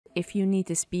If you need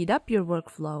to speed up your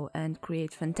workflow and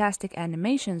create fantastic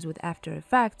animations with After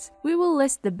Effects, we will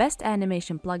list the best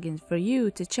animation plugins for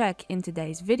you to check in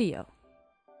today's video.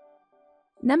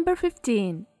 Number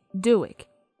 15. Duic.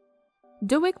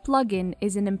 Duic plugin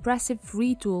is an impressive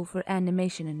free tool for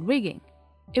animation and rigging.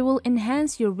 It will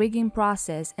enhance your rigging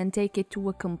process and take it to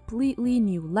a completely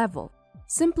new level,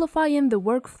 simplifying the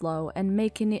workflow and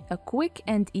making it a quick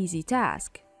and easy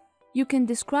task. You can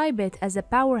describe it as a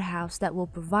powerhouse that will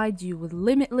provide you with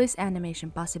limitless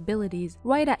animation possibilities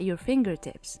right at your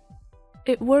fingertips.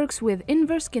 It works with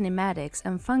inverse kinematics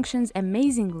and functions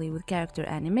amazingly with character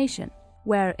animation,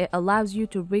 where it allows you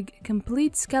to rig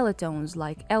complete skeletons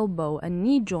like elbow and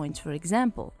knee joints, for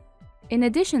example. In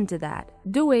addition to that,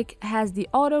 Duic has the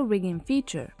auto rigging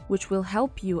feature, which will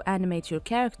help you animate your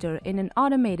character in an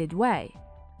automated way.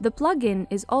 The plugin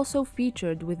is also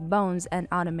featured with bones and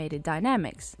automated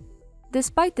dynamics.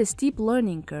 Despite the steep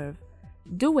learning curve,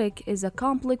 Duic is a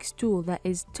complex tool that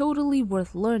is totally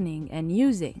worth learning and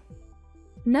using.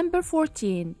 Number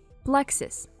 14.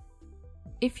 Plexus.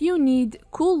 If you need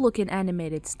cool-looking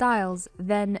animated styles,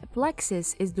 then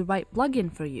Plexus is the right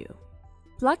plugin for you.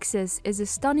 Plexus is a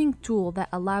stunning tool that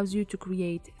allows you to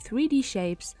create 3D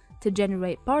shapes, to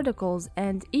generate particles,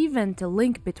 and even to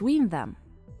link between them.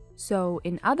 So,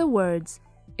 in other words,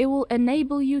 it will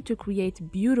enable you to create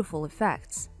beautiful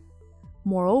effects.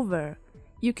 Moreover,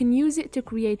 you can use it to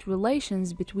create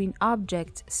relations between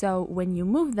objects, so when you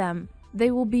move them, they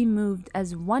will be moved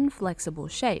as one flexible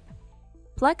shape.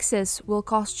 Plexus will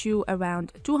cost you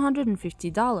around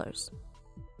 $250.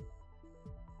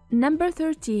 Number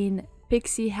 13.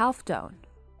 Pixi Halftone.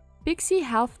 Pixi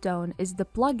Halftone is the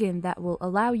plugin that will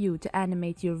allow you to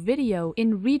animate your video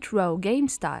in retro game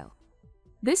style.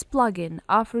 This plugin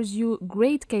offers you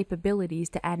great capabilities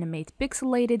to animate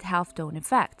pixelated halftone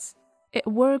effects. It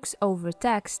works over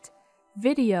text,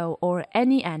 video, or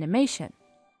any animation.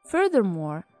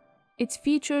 Furthermore, it's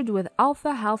featured with alpha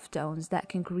halftones that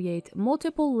can create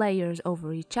multiple layers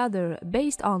over each other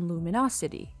based on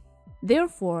luminosity.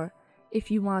 Therefore, if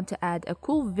you want to add a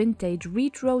cool vintage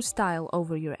retro style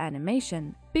over your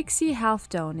animation, Pixi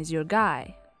Halftone is your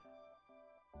guy.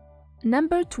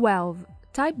 Number 12.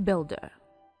 Type Builder.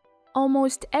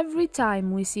 Almost every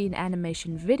time we see an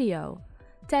animation video,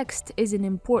 text is an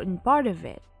important part of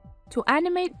it. To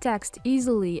animate text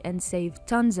easily and save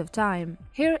tons of time,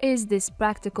 here is this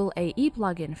practical AE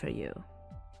plugin for you.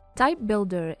 Type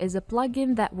Builder is a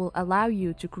plugin that will allow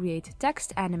you to create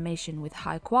text animation with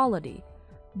high quality,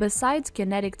 besides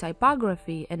kinetic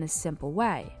typography in a simple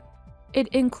way. It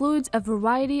includes a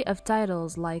variety of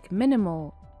titles like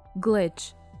minimal,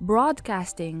 glitch,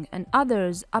 broadcasting, and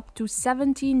others up to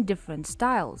 17 different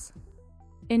styles.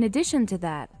 In addition to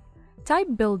that, Type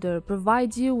Builder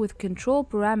provides you with control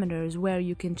parameters where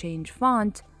you can change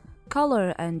font,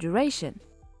 color, and duration,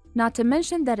 not to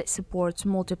mention that it supports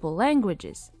multiple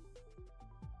languages.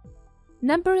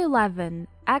 Number 11.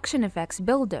 Action Effects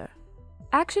Builder.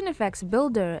 Action Effects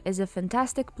Builder is a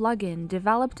fantastic plugin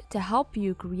developed to help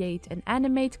you create and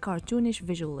animate cartoonish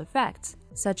visual effects,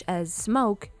 such as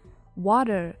smoke,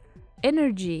 water,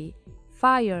 energy,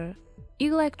 fire,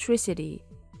 electricity,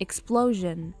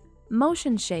 explosion,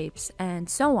 motion shapes, and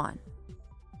so on.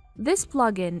 This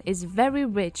plugin is very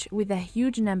rich with a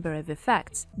huge number of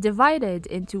effects, divided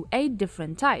into 8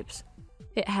 different types.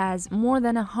 It has more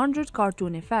than 100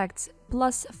 cartoon effects,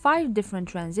 plus 5 different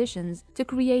transitions to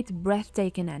create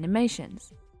breathtaking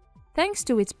animations. Thanks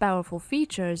to its powerful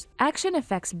features, Action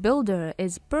Effects Builder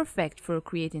is perfect for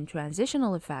creating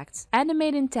transitional effects,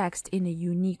 animating text in a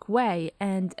unique way,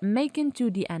 and making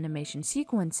 2D animation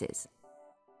sequences.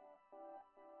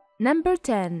 Number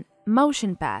 10.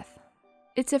 Motion Path.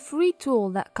 It's a free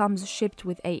tool that comes shipped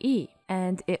with AE,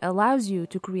 and it allows you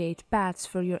to create paths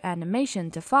for your animation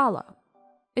to follow.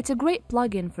 It's a great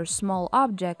plugin for small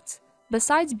objects,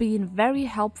 besides being very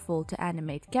helpful to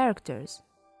animate characters.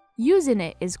 Using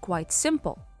it is quite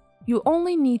simple. You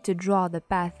only need to draw the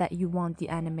path that you want the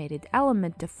animated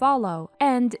element to follow,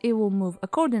 and it will move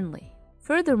accordingly.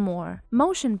 Furthermore,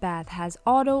 Motion Path has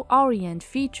auto-orient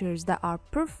features that are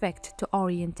perfect to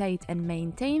orientate and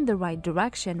maintain the right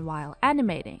direction while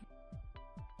animating.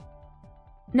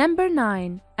 Number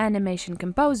 9. Animation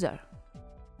Composer.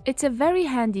 It's a very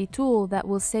handy tool that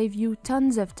will save you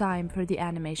tons of time for the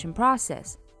animation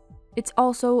process. It's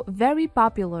also very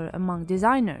popular among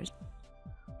designers.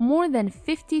 More than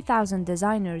 50,000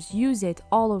 designers use it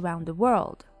all around the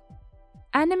world.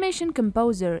 Animation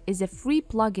Composer is a free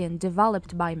plugin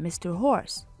developed by Mr.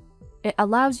 Horse. It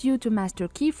allows you to master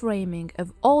keyframing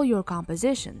of all your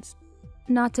compositions.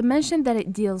 Not to mention that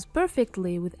it deals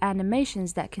perfectly with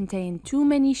animations that contain too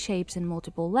many shapes and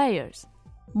multiple layers.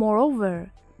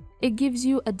 Moreover, it gives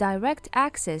you a direct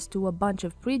access to a bunch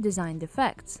of pre-designed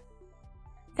effects.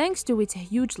 Thanks to its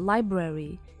huge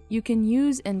library, you can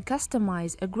use and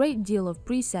customize a great deal of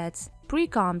presets,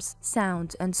 pre-comps,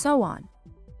 sounds, and so on.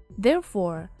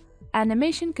 Therefore,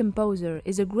 Animation Composer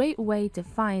is a great way to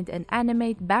find and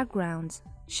animate backgrounds,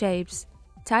 shapes,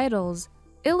 titles,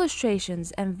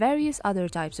 illustrations, and various other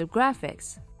types of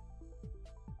graphics.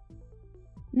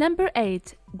 Number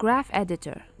 8. Graph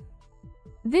Editor.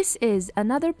 This is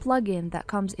another plugin that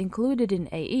comes included in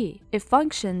AE. It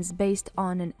functions based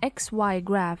on an XY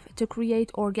graph to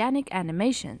create organic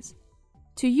animations.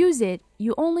 To use it,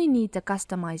 you only need to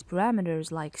customize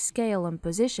parameters like scale and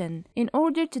position in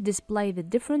order to display the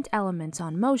different elements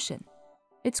on motion.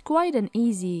 It's quite an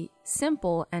easy,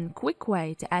 simple, and quick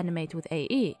way to animate with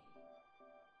AE.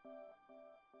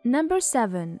 Number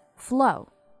 7. Flow.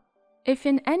 If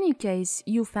in any case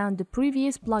you found the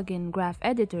previous plugin Graph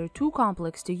Editor too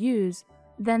complex to use,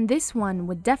 then this one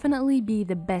would definitely be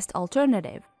the best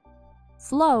alternative.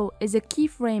 Flow is a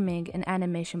keyframing and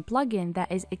animation plugin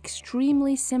that is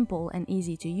extremely simple and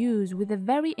easy to use with a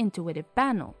very intuitive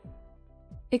panel.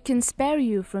 It can spare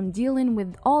you from dealing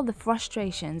with all the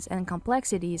frustrations and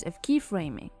complexities of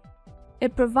keyframing.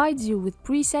 It provides you with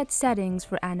preset settings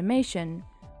for animation,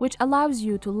 which allows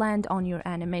you to land on your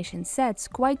animation sets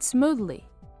quite smoothly.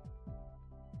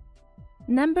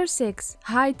 Number 6.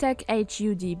 HighTech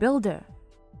HUD Builder.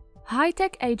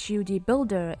 HighTech HUD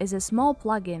Builder is a small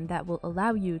plugin that will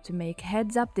allow you to make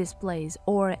heads-up displays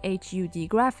or HUD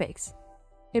graphics.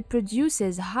 It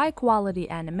produces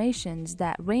high-quality animations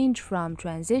that range from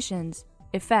transitions,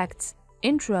 effects,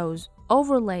 intros,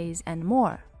 overlays, and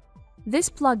more.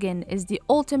 This plugin is the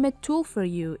ultimate tool for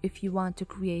you if you want to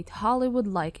create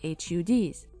Hollywood-like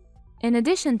HUDs. In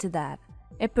addition to that,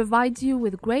 it provides you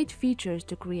with great features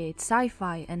to create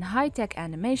sci-fi and high-tech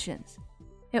animations.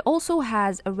 It also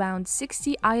has around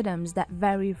 60 items that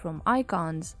vary from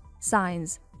icons,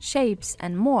 signs, shapes,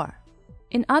 and more.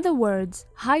 In other words,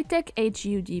 HighTech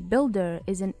HUD Builder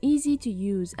is an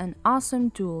easy-to-use and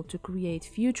awesome tool to create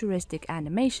futuristic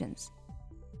animations.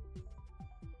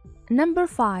 Number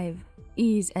 5.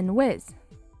 Ease and Whiz.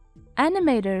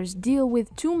 Animators deal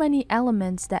with too many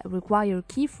elements that require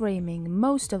keyframing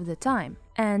most of the time,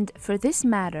 and for this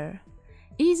matter,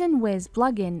 Ease and Whiz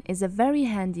plugin is a very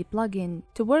handy plugin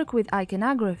to work with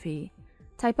iconography,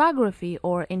 typography,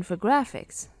 or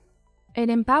infographics. It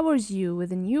empowers you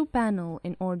with a new panel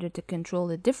in order to control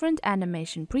the different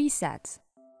animation presets.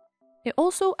 It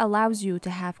also allows you to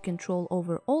have control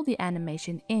over all the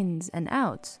animation ins and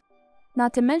outs.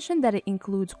 Not to mention that it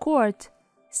includes court,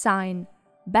 sign,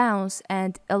 bounce,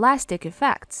 and elastic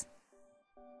effects.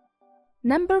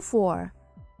 Number 4.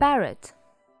 Parrot.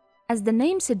 As the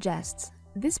name suggests,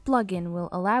 this plugin will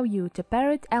allow you to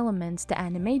parrot elements to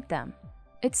animate them.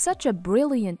 It's such a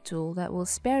brilliant tool that will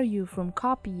spare you from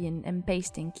copying and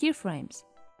pasting keyframes.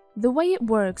 The way it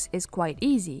works is quite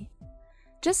easy.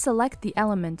 Just select the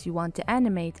element you want to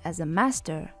animate as a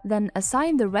master, then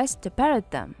assign the rest to parrot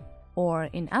them, or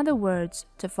in other words,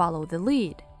 to follow the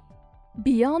lead.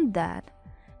 Beyond that,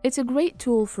 it's a great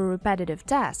tool for repetitive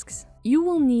tasks. You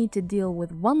will need to deal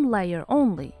with one layer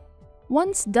only.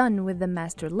 Once done with the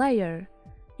master layer,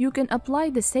 you can apply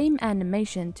the same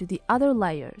animation to the other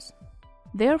layers.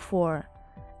 Therefore,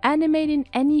 animating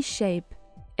any shape,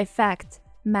 effect,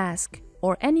 mask,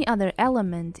 or any other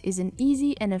element is an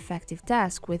easy and effective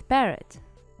task with Parrot.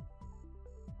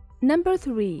 Number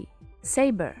 3.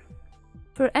 Saber.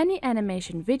 For any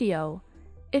animation video,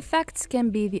 effects can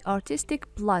be the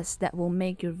artistic plus that will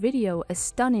make your video a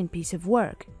stunning piece of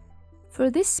work. For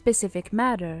this specific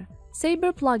matter,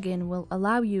 Saber plugin will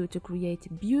allow you to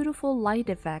create beautiful light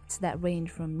effects that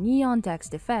range from neon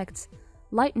text effects,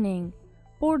 lightning,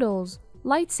 portals,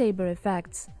 lightsaber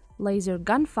effects, laser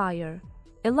gunfire,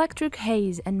 electric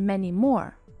haze, and many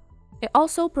more. It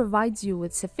also provides you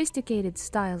with sophisticated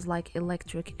styles like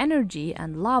electric energy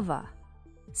and lava.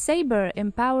 Saber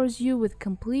empowers you with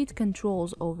complete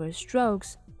controls over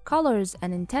strokes, colors,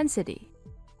 and intensity.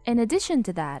 In addition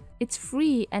to that, it's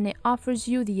free and it offers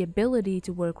you the ability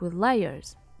to work with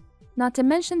layers. Not to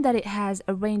mention that it has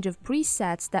a range of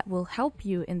presets that will help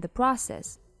you in the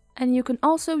process. And you can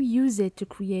also use it to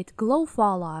create glow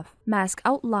fall-off, mask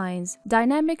outlines,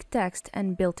 dynamic text,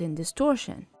 and built-in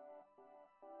distortion.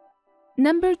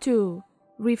 Number 2.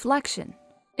 Reflection.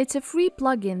 It's a free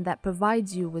plugin that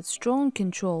provides you with strong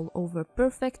control over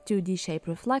perfect 2D shape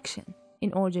reflection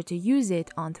in order to use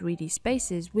it on 3D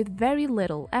spaces with very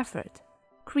little effort.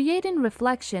 Creating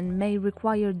reflection may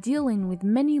require dealing with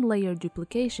many layer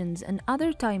duplications and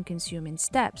other time-consuming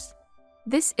steps.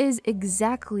 This is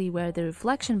exactly where the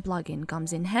reflection plugin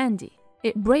comes in handy.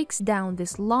 It breaks down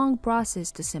this long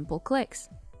process to simple clicks.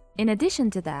 In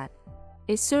addition to that,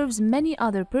 it serves many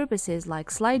other purposes like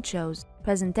slideshows,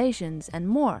 presentations, and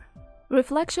more.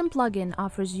 Reflection plugin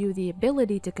offers you the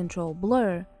ability to control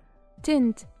blur,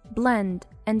 tint, blend,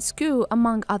 and skew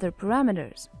among other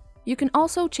parameters. You can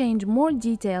also change more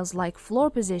details like floor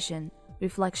position,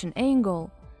 reflection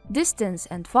angle, distance,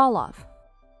 and falloff.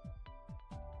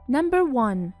 Number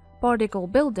 1. Particle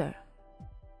Builder.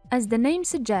 As the name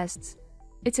suggests,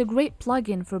 it's a great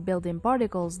plugin for building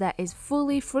particles that is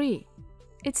fully free.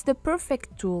 It's the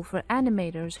perfect tool for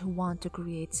animators who want to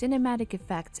create cinematic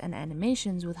effects and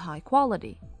animations with high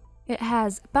quality. It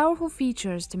has powerful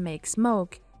features to make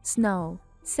smoke, snow,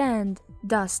 sand,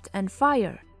 dust, and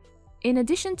fire. In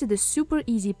addition to the super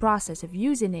easy process of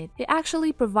using it, it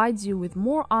actually provides you with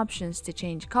more options to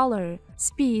change color,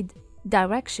 speed,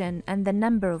 direction, and the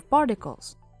number of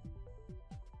particles.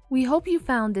 We hope you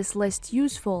found this list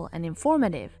useful and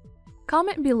informative.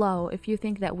 Comment below if you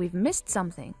think that we've missed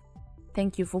something.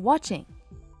 Thank you for watching.